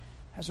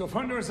As Rav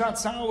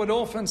Zatzal would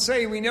often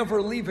say, we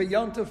never leave a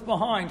yontif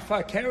behind.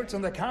 Fakert,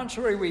 on the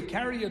contrary, we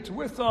carry it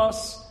with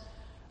us.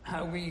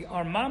 We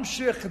are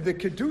mamshich, the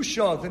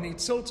kedusha, the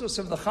nitzotos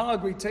of the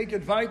chag. We take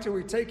it weiter,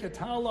 we take it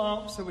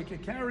hala, so we can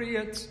carry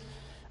it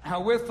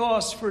with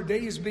us for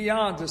days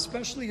beyond.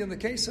 Especially in the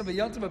case of a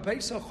yontif of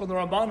Pesach, when the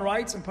Ramban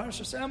writes in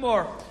Parshas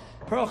Emor,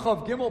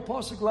 Parachav Gimel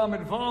Pasuk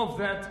Lamed Vav,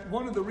 that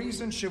one of the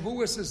reasons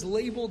Shavuos is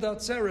labeled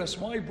Atzeres,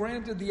 why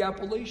branded the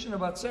appellation of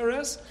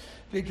Atzeres,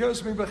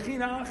 because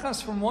Mibachina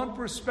Achas, from one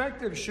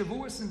perspective,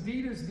 Shavuos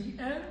indeed is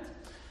the end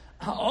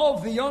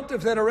of the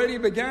Yontif that already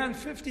began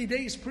 50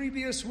 days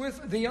previous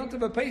with the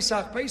Yontif of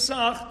Pesach.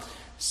 Pesach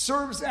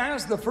serves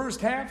as the first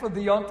half of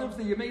the Yontif,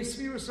 the Yemei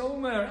Sfiras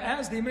Omer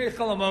as the Yemei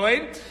Chol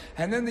HaMoed,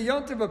 and then the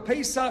Yontif of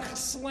Pesach /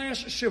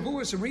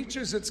 Shavuos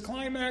reaches its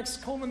climax,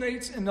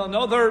 culminates in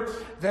another,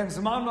 then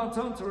Zman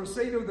Matan Torah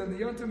Seder, then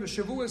the Yontif of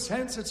Shavuos,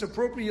 hence it's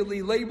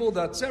appropriately labeled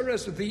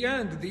Atzeres, at the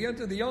end of the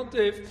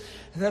Yontif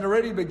that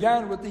already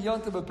began with the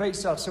Yontif of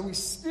Pesach. So we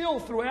still,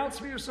 throughout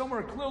Sfiras Omer,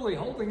 are clearly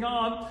holding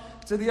on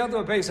to the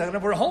Yontif of Pesach. And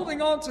if we're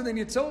holding on to the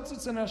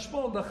Nitzotzos and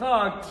Hashpol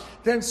Dachag,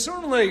 then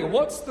certainly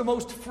what's the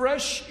most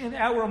fresh in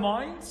our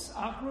minds?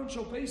 Achron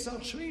Shel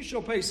Pesach, Shvi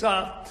Shel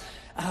Pesach,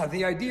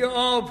 the idea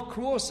of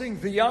crossing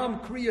the Yam,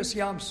 Kriyas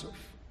Yamsuf.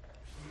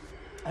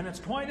 And it's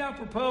quite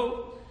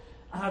apropos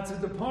to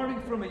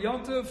departing from a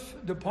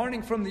Yontif,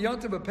 departing from the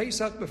Yontif of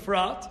Pesach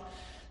Befrat,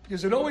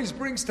 because it always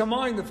brings to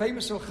mind the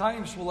famous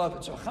Chaim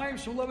Shmulevitz. Chaim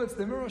Shmulevitz,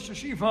 the Mirosh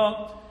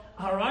Hashiva,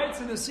 writes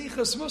in the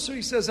Sichas Musar,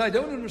 he says, I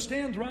don't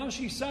understand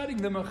Rashi citing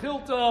the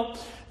Mechilta,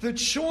 the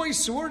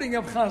choice wording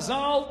of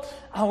Chazal,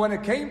 when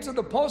it came to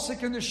the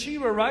Pasuk in the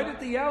Shiva, right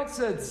at the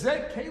outset,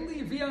 Zek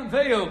Keli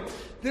V'Anveo,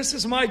 this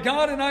is my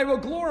God and I will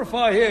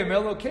glorify him,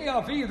 Elokei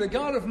Avi, the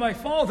God of my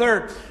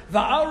father,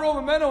 Va'aro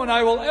Ameno, and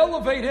I will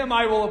elevate him,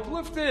 I will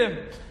uplift him.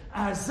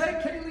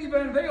 Zek Keli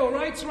V'Anveo,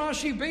 writes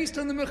Rashi, based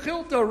on the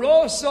Mechilta,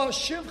 Rosa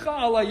Shivcha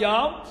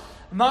Alayam,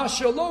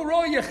 Mashalo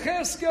Ro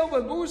Yecheskel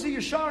Babuzi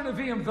Yashar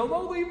Neviim, the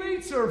lowly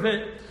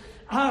maidservant,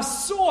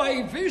 saw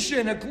a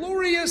vision, a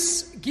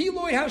glorious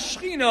Giloi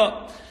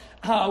Hashchina,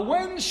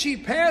 when she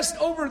passed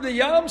over the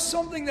Yam,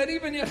 something that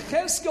even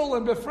Yecheskel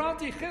and Befrat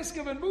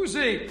Yecheskel and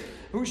Buzi,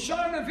 who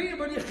Shar Neviim,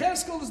 but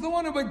Yecheskel is the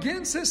one who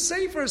begins his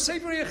Sefer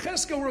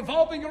Yecheskel,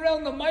 revolving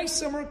around the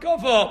Maisa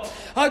Merkava,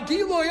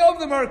 Giloi of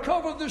the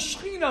Merkava, the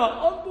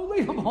Shechina,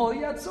 unbelievable.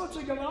 He had such a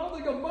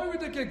Gamaldik, a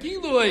Murdik, a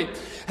Giloi.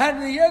 And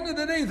at the end of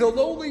the day, the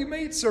lowly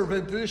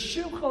maidservant, the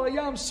Shivcha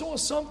Yam, saw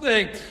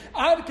something.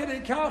 Ad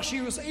Kedei Kach,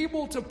 she was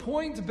able to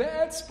point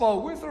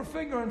Be'etzpa with her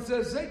finger and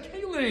says,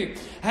 Zekeli.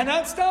 And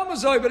that's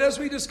Tamazai, but as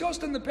we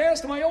discussed in the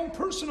past, my own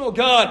personal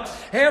God,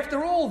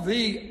 after all,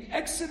 the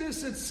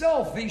Exodus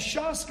itself, the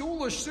Shas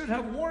Geula should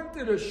have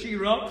warranted a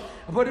Shira,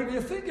 but if you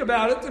think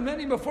about it, and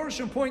many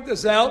Mefarshim point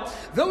this out,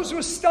 those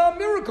were stam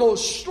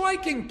miracles,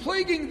 striking,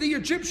 plaguing the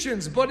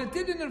Egyptians, but it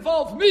didn't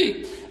involve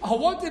me.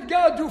 What did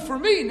God do for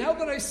me? Now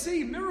that I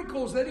see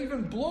miracles that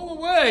even blow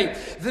away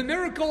the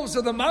miracles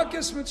of the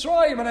Makkos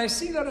Mitzrayim, and I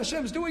see that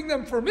Hashem's doing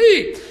them for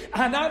me,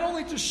 and not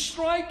only to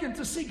strike and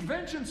to seek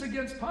vengeance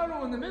against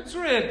Paro and the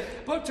Mitzrayim,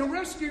 but to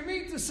rescue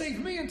me, to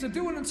save me, and to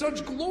do it in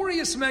such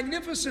glorious,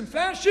 magnificent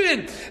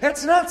fashion.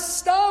 It's not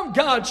stam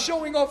God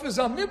showing off his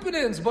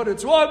omnipotence, but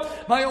it's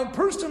what? My own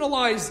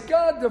personalized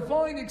God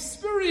divine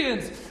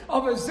experience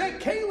of a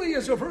Zekeli,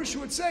 as Rav Hirsch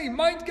would say,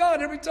 might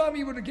God, every time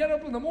he would get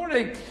up in the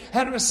morning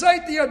and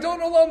recite the Adon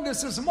Olam,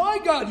 this is my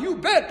God, you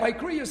bet, by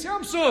Kriyas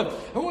Yamsuf.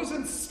 It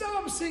wasn't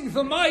stop seeing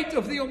the might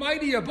of the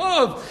Almighty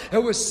above.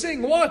 It was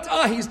seeing what?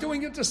 He's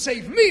doing it to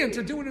save me and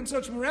to do it in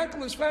such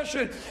miraculous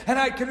fashion. And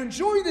I can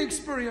enjoy the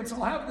experience.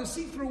 I'll have the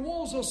see-through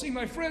walls. I'll see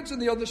my friends in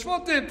the other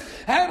Shvatim.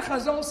 And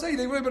Chazal say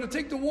they were able to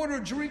take the water,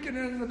 drink it, and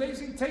an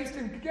amazing taste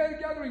and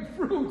gathering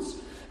fruits.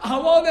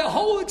 How that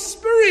whole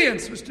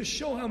experience was to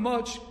show how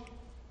much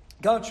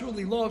God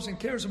truly loves and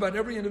cares about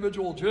every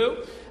individual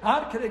Jew.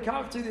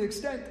 To the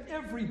extent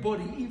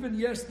everybody, even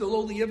yes, the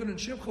lowly Evan and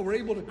Shivcha, were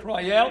able to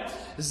cry out,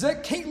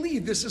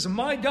 Zekeli, this is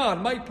my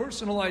God, my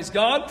personalized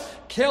God.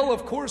 Kel,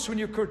 of course, when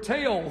you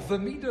curtail the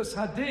Midas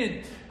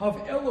Hadin of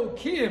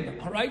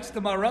Elokim, all right, the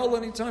Maral,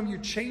 anytime you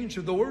change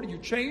the word, you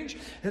change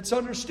its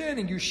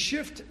understanding. You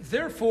shift,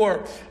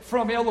 therefore,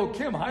 from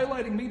Elokim,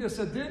 highlighting Midas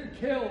Hadin.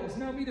 Kel is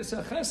now Midas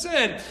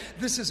HaChesed.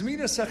 This is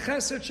Midas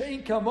HaChesed,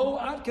 She'en Kamo,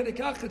 Ad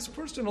Kedekach, it's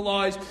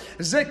personalized.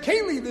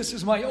 Zekeli, this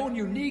is my own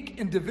unique,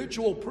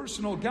 individual,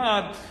 personal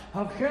God.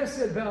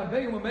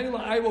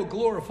 I will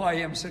glorify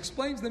him. So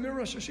explains the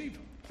Mirosh Hashiva.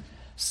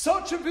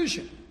 Such a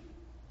vision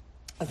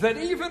that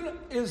even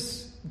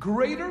is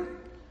greater,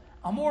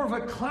 a more of a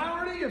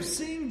clarity of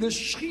seeing the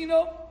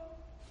Shechina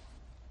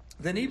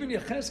than even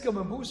Yecheskel,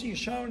 Mabuzi,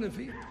 Yashar,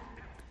 Nevi'im.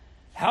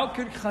 How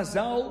could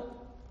Chazal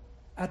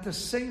at the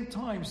same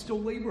time still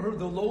label her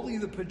the lowly,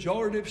 the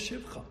pejorative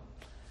Shivcha?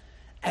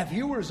 If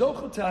you were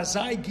Zochel to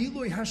Azai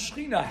Giloi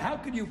Hashchina, how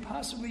could you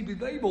possibly be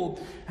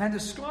labeled and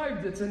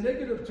described? It's a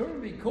negative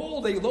term, be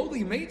called a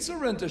lowly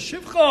maidservant, a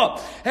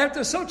Shivcha.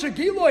 After such a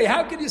Giloi,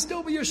 how could you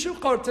still be a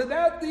Shivcha? To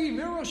that, the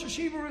Mirosh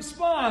Hashiva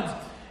responds,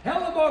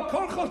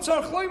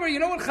 You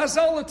know what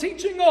Chazal are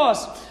teaching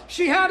us?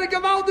 She had a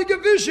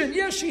Gavaldic vision.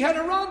 Yes, she had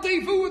a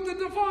rendezvous with the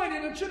divine,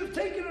 and it should have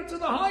taken her to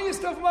the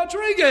highest of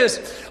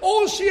Madrigas.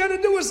 All she had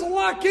to do was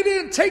lock it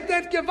in, take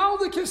that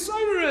Gavaldic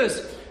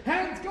Hesiris,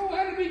 and go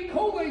ahead and be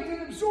collate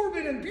and absorb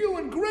it and view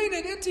and grain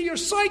it into your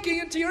psyche,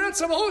 into your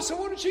etzem. So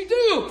what did she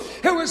do?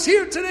 It was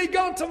here today,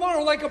 gone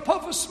tomorrow, like a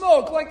puff of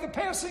smoke, like the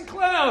passing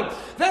cloud.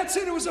 That's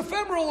it. It was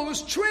ephemeral. It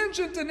was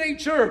transient in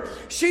nature.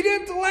 She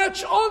didn't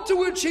latch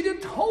onto it. She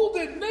didn't hold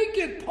it, make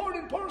it part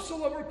and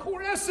parcel of her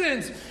core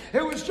essence.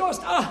 It was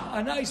just,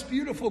 a nice,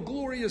 beautiful,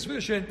 glorious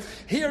vision.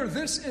 Here,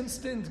 this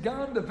instant,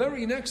 gone, the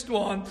very next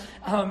one.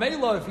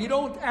 Mela, if you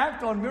don't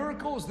act on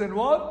miracles, then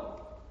what?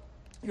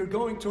 You're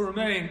going to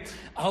remain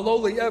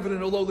haloli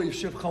evident, haloli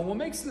shivcha. What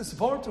makes this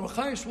vart of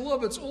chayish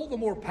love, it's all the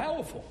more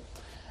powerful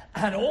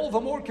and all the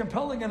more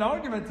compelling an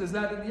argument is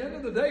that at the end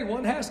of the day,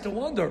 one has to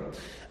wonder,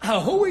 who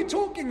are we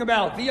talking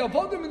about? The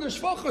Avodim and the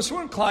Shvachos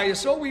were in Klai,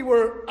 so we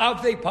were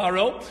Avdei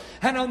Paro,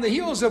 and on the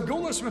heels of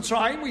Gulas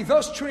Mitzrayim, we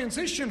thus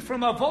transitioned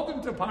from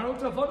Avodim to Paro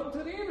to Avodim to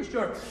the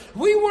Eibishter.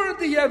 We weren't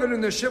the Evid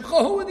and the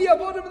Shivcha. Who were the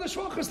Avodim and the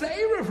Shvachos? The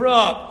Erev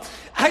Rab.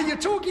 Are you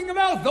talking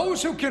about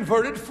those who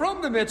converted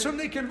from the Mitzvah?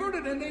 They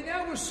converted and they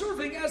now were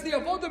serving as the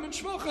Avodim and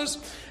Shvachos.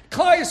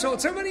 Klai, so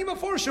it's many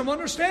Meforshim,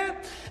 understand?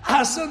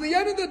 So at the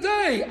end of the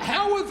day,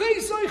 how are they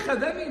Zeicha?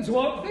 That means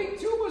what? They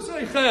too were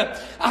Zeicha.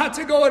 I had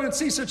to go out and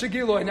see such a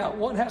Giloi. Now,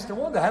 one has to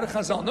wonder, how did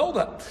Chazal know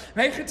that?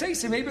 Maybe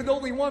the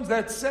only ones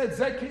that said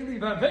Zekeli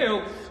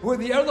Vaveo were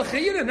the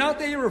Erlachayim, not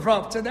the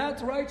Erev. To that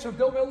writes of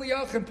Dov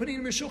Eliach and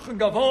Panim Meshuch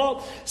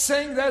Gaval,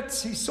 saying that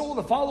he saw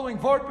the following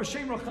Vart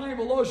B'Shem Chaim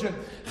Volozhin.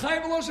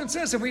 Chaim Volozhin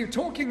says, if we're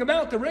talking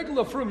about the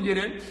regular from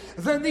Yidden,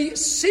 then the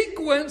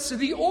sequence,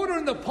 the order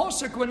in the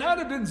Pasuk would not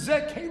have been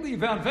Zekeli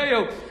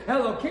Vaveo,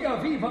 Elokei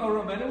Aviv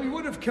Ha'aramenu. We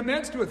would have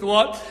commenced with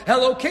what?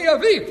 Elokei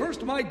Aviv.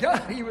 First, my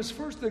God, he was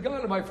first the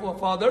God of my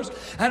forefathers,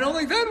 and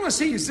only then was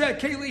he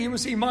Zekeli, he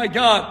was he my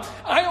God.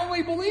 I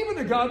only believe in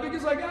a God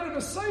because I got a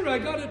Messiah, I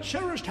got a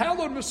cherished,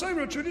 hallowed Messiah,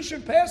 a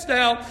tradition passed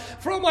down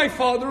from my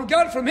father, who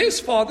got it from his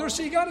father,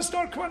 so you got to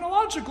start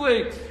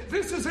chronologically.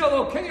 This is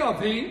Elokei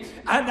Avi,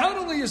 and not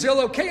only is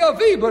Elokei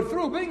Avi, but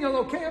through being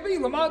Elokei Avi,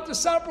 Lamat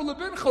Tesapra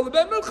Lebincha,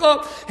 Leben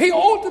Milcha, he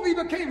ultimately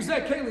became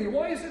Zekeli.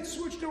 Why is it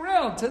switched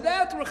around? To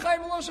that,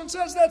 Rechaim Eloshen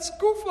says that's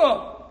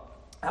Kufa.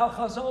 How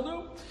Chazal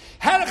knew?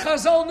 How did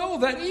Chazal know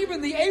that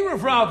even the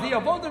Erev Rav, the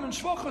Avodim and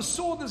Shvachos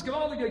saw this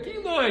Gavaldic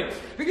Giloi?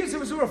 Because it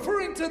was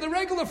referring to the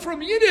regular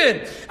from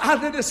Yidden.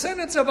 The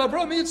descendants of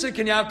Abraham, Yitzchak,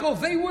 and Yaakov,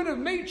 they would have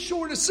made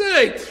sure to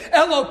say,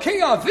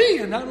 Elokei Avi,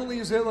 and not only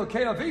is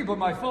Elokei Avi, but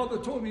my father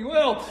told me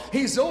well,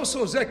 he's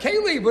also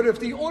Zekeli, but if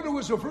the order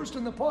was reversed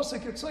in the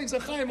Pasuk, it says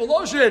Chaim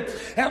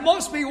Eloshet, it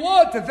must be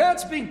what? That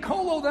that's being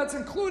Kolo, that's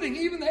including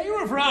even the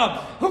Erev Rav,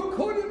 who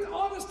couldn't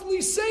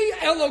honestly say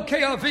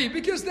Elokei Avi,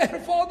 because their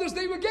fathers,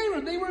 they were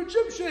Gerim, they were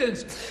Egyptians.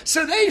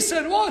 So they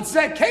said, what?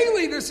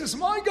 Zekeli, this is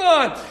my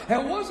God.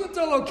 It wasn't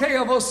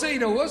Elokei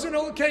Avosena, it wasn't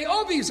Elokei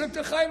Avi, except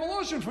to Chaim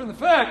Eloshen from the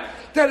fact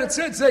that it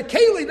said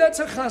Zekeli, that's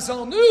a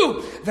Chazal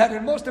knew, that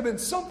it must have been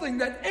something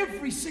that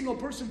every single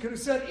person could have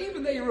said,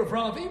 even the Erev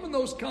Rav, even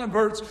those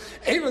converts,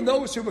 even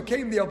those who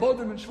became the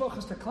Avodim and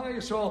Shvachos to Klai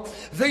Yisrael,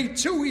 they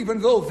too, even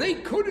though they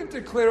couldn't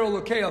declare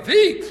Elokei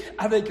Avi,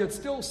 and they could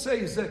still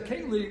say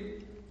Zekeli,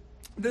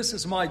 this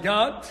is my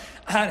God.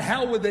 And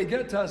how would they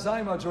get to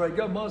Azai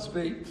Madrega? Must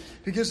be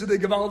because of the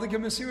Gavaldic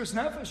Mesiras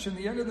Nefesh. In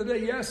the end of the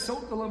day, yes,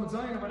 Sot the Lamed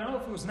Zayin and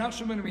Aleph was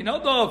Nashim and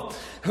Minadov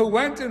who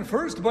went in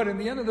first, but in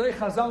the end of the day,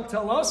 Chazal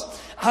tell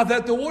us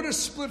that the water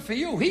split for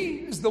you. He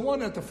is the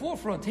one at the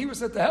forefront. He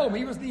was at the helm.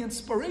 He was the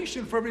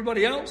inspiration for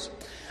everybody else.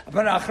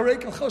 But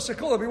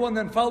everyone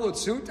then followed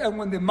suit. And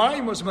when the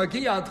Mayim was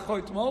Magiyad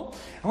Choitmo,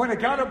 and when it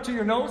got up to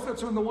your nose,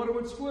 that's when the water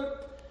would split.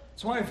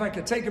 That's why if I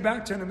could take it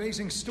back to an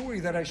amazing story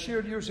that I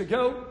shared years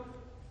ago,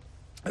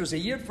 there was a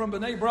Yid from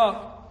Bnei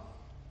Brak,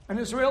 an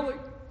Israeli,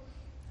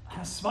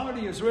 a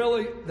Sephardi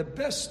Israeli. The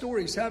best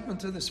stories happened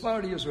to the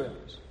Sephardi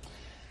Israelis.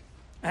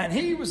 And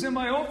he was in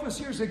my office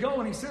years ago,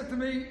 and he said to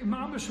me,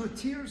 mamish with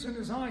tears in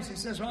his eyes, he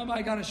says, Rabbi,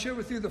 I got to share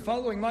with you the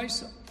following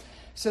Maisa.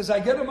 He says, I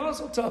get a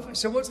mazel tov. I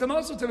said, what's the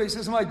mazel tov? He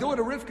says, my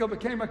daughter Rivka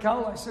became a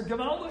Kala. I said,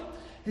 Gavaldi?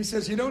 He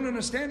says, you don't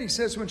understand. He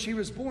says, when she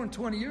was born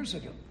 20 years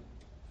ago,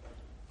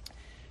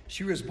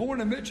 she was born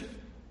a midget.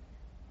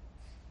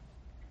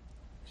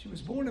 She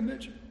was born a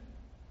midget.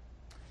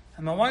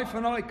 And my wife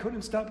and I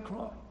couldn't stop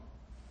crying.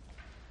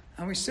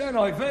 And we said,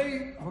 we're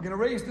going to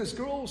raise this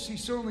girl.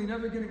 She's certainly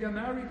never going to get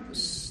married.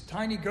 This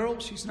tiny girl,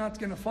 she's not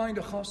going to find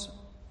a chassan.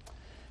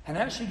 And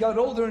as she got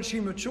older and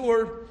she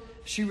matured,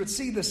 she would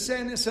see the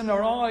sadness in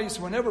her eyes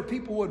whenever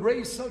people would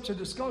raise such a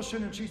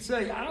discussion. And she'd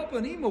say, Abba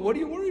and Ima, what are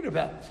you worried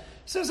about?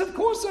 Says, of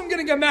course I'm going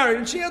to get married.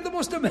 And she had the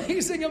most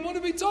amazing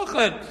Amunah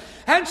B'Tochen.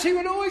 And she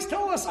would always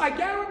tell us, I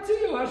guarantee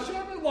you,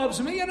 Hashem loves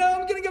me and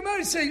I'm going to get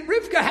married. Say,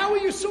 Rivka, how are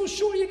you so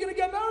sure you're going to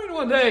get married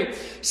one day?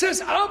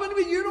 Says, Abba,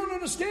 you don't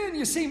understand.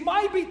 You see,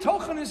 my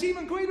B'Tochen is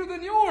even greater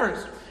than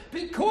yours.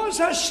 Because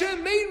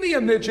Hashem made me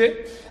a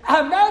midget,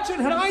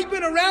 imagine had I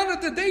been around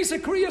at the days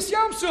of Kriyas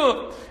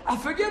Yamsuf. I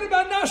forget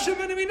about Nashim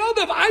and Aminadav.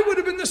 Nadav, I would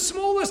have been the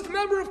smallest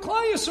member of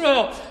Klal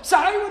Yisrael. So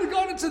I would have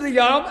gone into the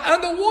Yam,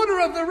 and the water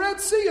of the Red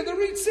Sea and the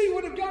Reed Sea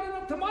would have gotten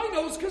up to my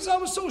nose because I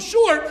was so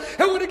short. It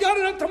would have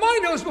gotten up to my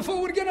nose before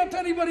it would have gotten up to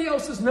anybody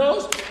else's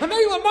nose. And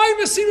my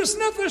Mesiras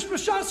Nefesh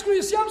B'Shas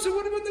Kriyas Yamsuf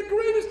would have been the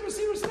greatest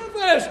Mesiras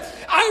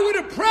Nefesh. I would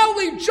have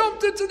proudly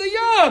jumped into the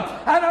Yam,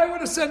 and I would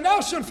have said,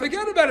 now, Shon,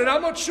 forget about it.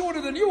 I'm much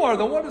shorter than you are.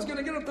 The water's going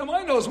to get up to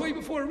my nose way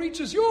before it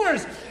reaches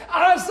yours.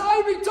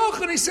 Azai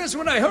B'Tochen, he says,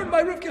 when I heard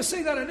my Rivka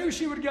say that, I knew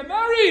she would get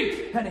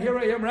married. And here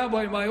I am,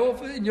 Rabbi, in my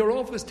office, in your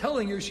office,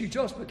 telling you she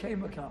just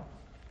became a cow.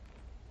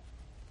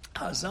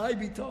 Azai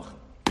B'Tochen.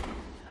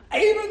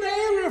 Even the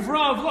Erev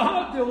Rav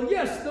Lahadil,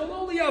 yes, they'll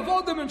only have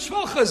Avodim and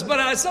Shvachas, but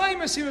Azai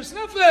Mesiras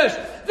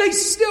Nefesh, they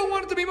still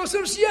wanted to be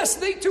Mosiris. Yes,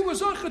 they too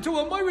was Zacha to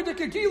a Moiridik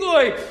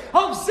Agiloi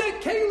of Zek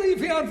Keli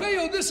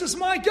V'Anveo, this is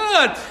my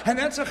God. And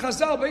that's a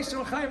Chazal based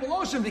on Chaim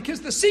Eloshim,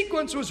 because the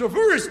sequence was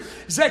reversed.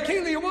 Zek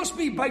Keli must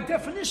be, by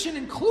definition,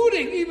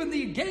 including even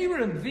the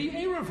Gerim, the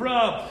Erev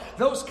Rav,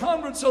 those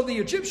converts of the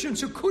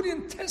Egyptians who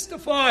couldn't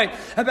testify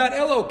about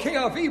Elo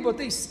Keavi, but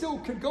they still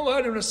could go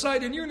out and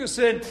recite in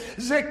unison.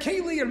 Zek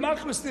Keli and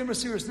Machmas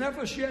Mesiras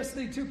Nefesh, yes,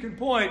 they too can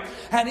point.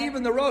 And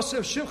even the Rosh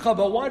of Shivcha,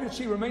 but why did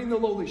she remain the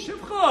lowly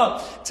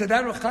Shivcha? To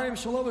that, Chaim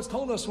Shalom has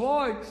told us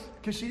why.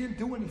 Because she didn't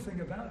do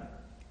anything about it.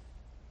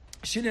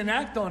 She didn't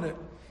act on it.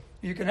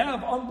 You can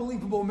have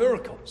unbelievable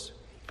miracles.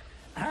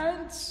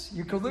 And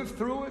you could live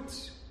through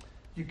it.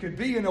 You could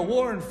be in a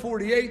war in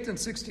 48 and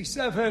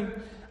 67.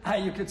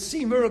 You could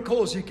see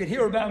miracles. You could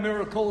hear about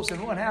miracles.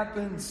 And what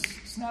happens?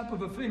 Snap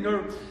of a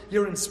finger.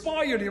 You're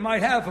inspired. You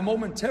might have a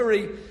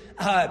momentary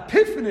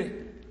epiphany.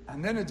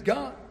 And then it's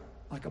gone.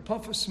 Like a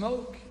puff of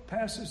smoke,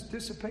 passes,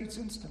 dissipates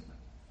instantly.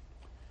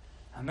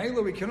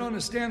 Amela, we can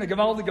understand the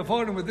Gavaldi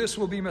Gavardim with this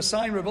will be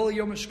Messiah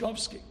Revelio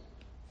Mishkovsky.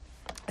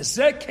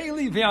 Zek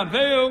Keli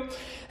V'Anveu,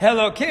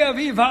 Elokei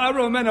Aviv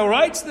Ha'aro Meno,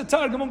 writes the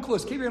Targum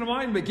Onkelos. Keep in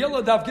mind,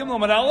 Megillah Daf Gimel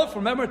Amud Aleph,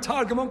 remember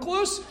Targum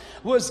Onkelos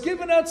was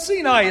given at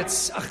Sinai.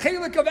 It's a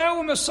chelik of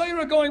our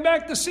Messiah going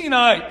back to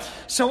Sinai.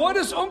 So what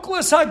does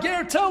Onkelos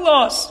Hager tell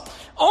us?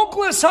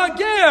 Onkelos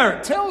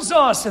Hager tells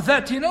us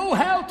that you know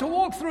how to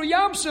walk through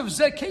Yamsuf,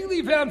 Zek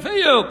Keli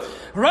V'Anveu.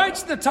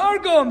 Writes the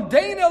Targum,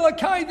 Dein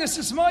Elakai, this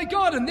is my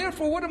God, and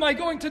therefore what am I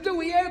going to do?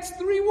 He adds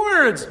 3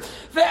 words.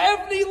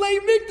 Ve'evni le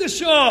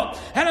Mikdasha,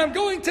 and I'm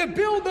going to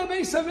build a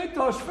Beis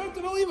HaMikdash.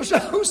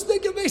 Who's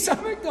thinking Beis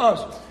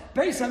HaMikdash?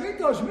 Beis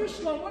HaMikdash,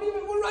 Mishkan,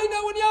 we're right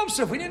now in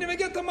Yamsuf. We didn't even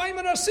get to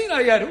Maimon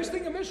Sinai yet. Who's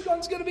thinking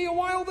Mishkan's going to be a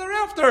while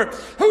thereafter?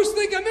 Who's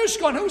thinking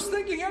Mishkan? Who's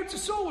thinking Eretz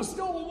Yisrael is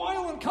still a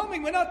while in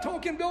coming? We're not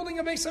talking building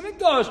a Beis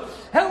HaMikdash.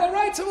 Hella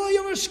writes of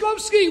William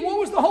Mishkovsky. What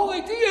was the whole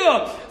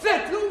idea?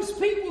 That those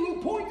people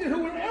who pointed,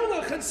 who were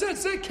Erlich and said,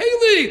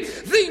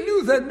 Zekeli, they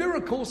knew that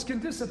miracles can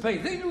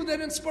dissipate. They knew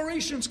that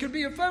inspirations can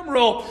be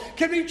ephemeral,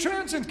 can be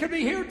transient, can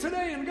be here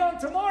today and gone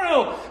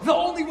tomorrow. The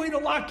only way to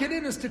lock it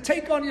in is to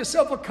take on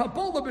yourself a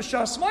Kabbalah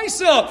B'Shas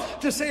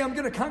to say, I'm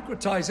going to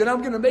concretize it,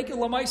 I'm going to make it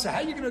Lamaisa. How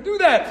are you going to do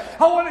that?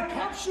 I want to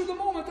capture the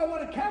moment, I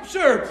want to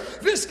capture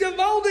this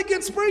Gavaldic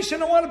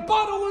inspiration, I want to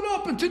bottle it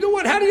up, and to do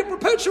it, how do you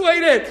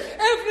perpetuate it?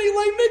 Every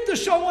lay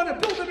mikdash, I want to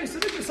build a Beis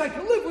HaMikdash, I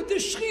can live with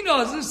this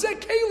Shechina, this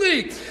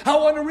Zekeli. I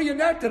want to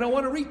reenact it, I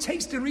want to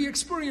retaste and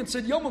re-experience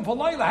it, Yom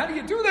V'Layla. How do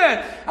you do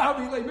that?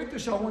 Every lay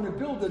mikdash, I want to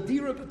build a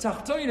Dira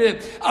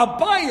B'Tachtoinet, a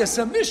bias,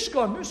 a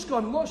Mishkan,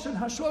 Loshen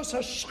Hashos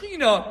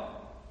HaShechina.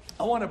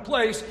 I want a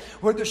place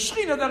where the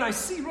Shekhinah that I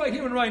see right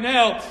here and right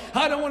now,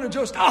 I don't want to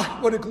just,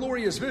 what a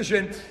glorious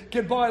vision.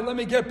 Goodbye, let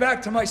me get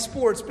back to my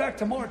sports, back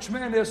to March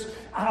Madness,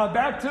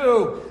 back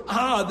to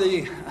all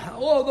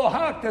the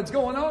hawk that's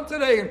going on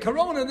today, and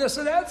Corona and this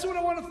and that. That's what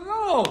I want to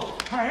know.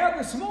 I have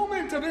this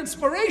moment of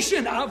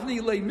inspiration.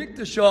 Avni Le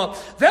Mikdasha.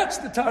 That's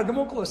the Targum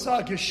Onkelos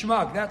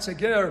Geshmak. That's a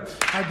ger.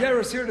 Hager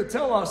is here to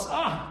tell us,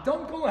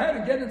 don't go ahead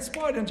and get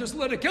inspired and just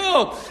let it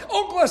go.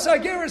 Onkelos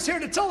Hager is here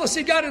to tell us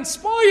he got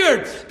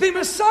inspired. Be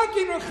Messiah. How do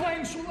you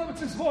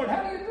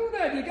do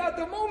that? You got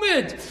the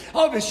moment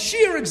of a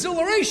sheer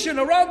exhilaration,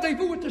 a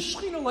rendezvous with the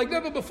Shekhinah like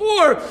never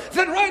before.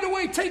 Then right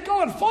away take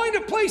on, find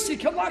a place, you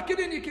can lock it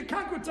in, you can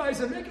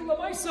concretize it, make it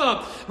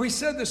Lamaisa. We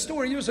said the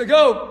story years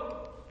ago.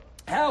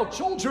 How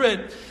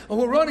children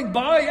were running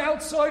by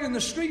outside in the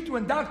street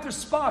when Dr.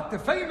 Spock, the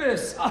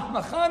famous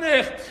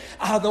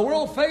the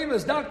world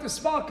famous Dr.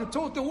 Spock, who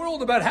taught the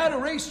world about how to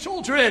raise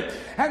children.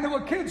 And there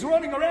were kids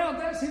running around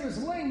as he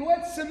was laying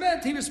wet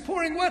cement. He was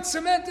pouring wet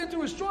cement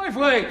into his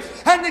driveway.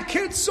 And the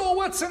kids saw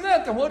wet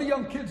cement. And what do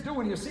young kids do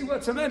when you see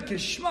wet cement?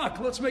 Kishmak,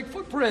 let's make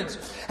footprints.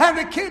 And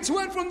the kids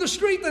went from the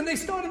street and they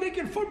started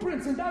making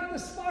footprints in Dr.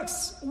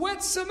 Spock's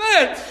wet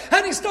cement.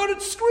 And he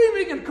started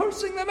screaming and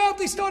cursing them out.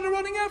 They started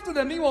running after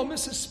them. Meanwhile,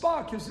 Mrs.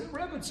 Spock, his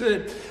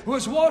Rebbitzin,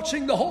 was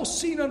watching the whole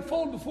scene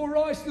unfold before her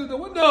eyes through the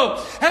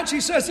window. And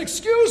she says,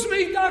 excuse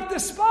me, Dr.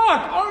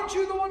 Spock, aren't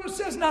you the one who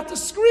says not to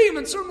scream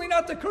and certainly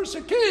not to curse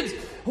at kids?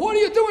 What are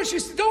you doing? She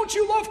says, don't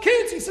you love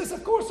kids? He says,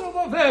 of course I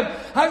love them.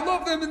 I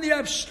love them in the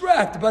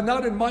abstract, but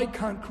not in my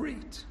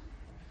concrete.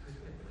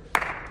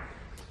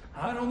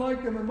 I don't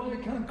like them in my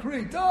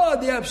concrete.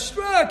 The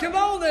abstract,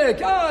 Givaldik,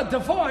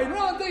 divine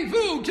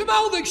rendezvous,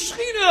 Givaldik,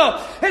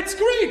 Shechina. It's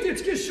great,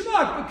 it's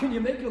Geshmak, but can you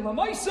make it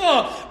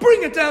Lamaisa?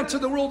 Bring it down to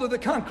the world of the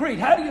concrete.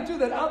 How do you do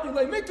that?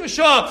 Amilei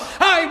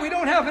Mikdasha. We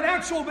don't have an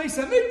actual Beis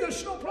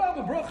HaMikdash, no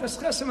problem.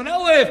 Brachas Chesem and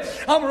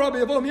Aleph. Amar Rabbi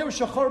Avom Yom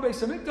Shachar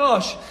Beis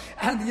HaMikdash.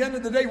 At the end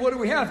of the day, what do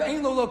we have?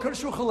 Ein lo lo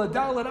karshucha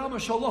ladal adama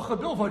shalocha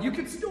bilvad. You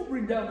can still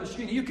bring down the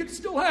Shechina. You can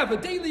still have a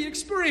daily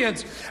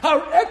experience,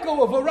 our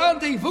echo of a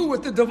rendezvous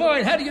with the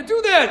divine. How do you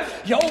do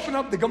that? You open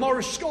up the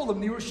Gemara Shkolim,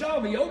 the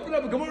Yerushalmi. You open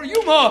up a Gemara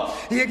Yuma.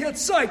 You get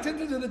psyched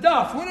into the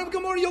daf. Whatever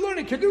Gemara you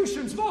learn,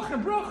 Kedushin,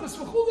 Zvachim, Brachas,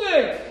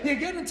 V'chulei. You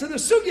get into the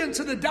Sugya,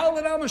 into the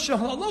Dalet Amma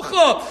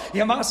Shahalacha.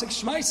 Yamasik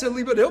Shmaisa,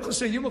 Liba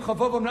Deilchasa, Yuma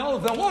Chavavam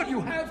Nalav. Then what?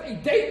 You have a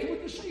date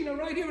with the Shechina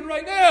right here and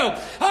right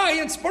now.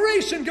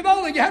 Inspiration,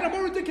 Gemara. You had a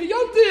Moradika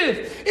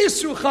Yotiv.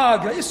 Isru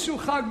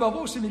Chag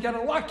Bavosim. You got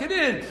to lock it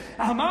in.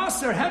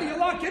 Hamaser, how do you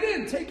lock it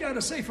in? Take out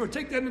a sefer,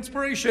 take that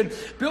inspiration,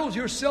 build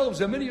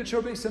yourselves a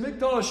miniature Beis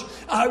HaMikdash.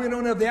 We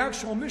don't have the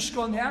actual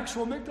Mishkan, the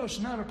actual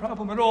Mikdash, not a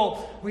problem at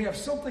all. We have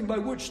something by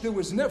which there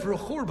was never a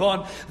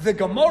Churban. The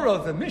Gemara,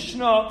 the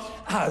Mishnah,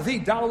 the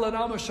Dalet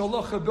Amma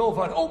Shalocha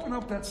Bilvad. Open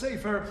up that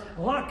sefer,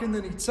 lock in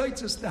the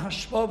Nitzaitis, the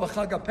Hashva, the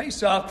Chag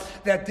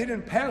HaPesach, that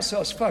didn't pass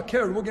us,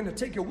 Fakir. We're going to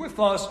take it with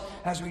us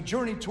as we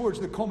journey towards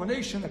the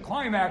culmination, the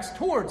climax,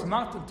 towards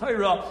Matan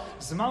Torah,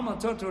 Zmama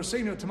Totor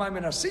Seinu Tamay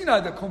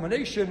Menasina, the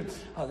culmination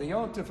of the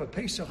Yontif of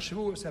Pesach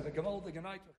Shavuos. Have a Gevaldig night.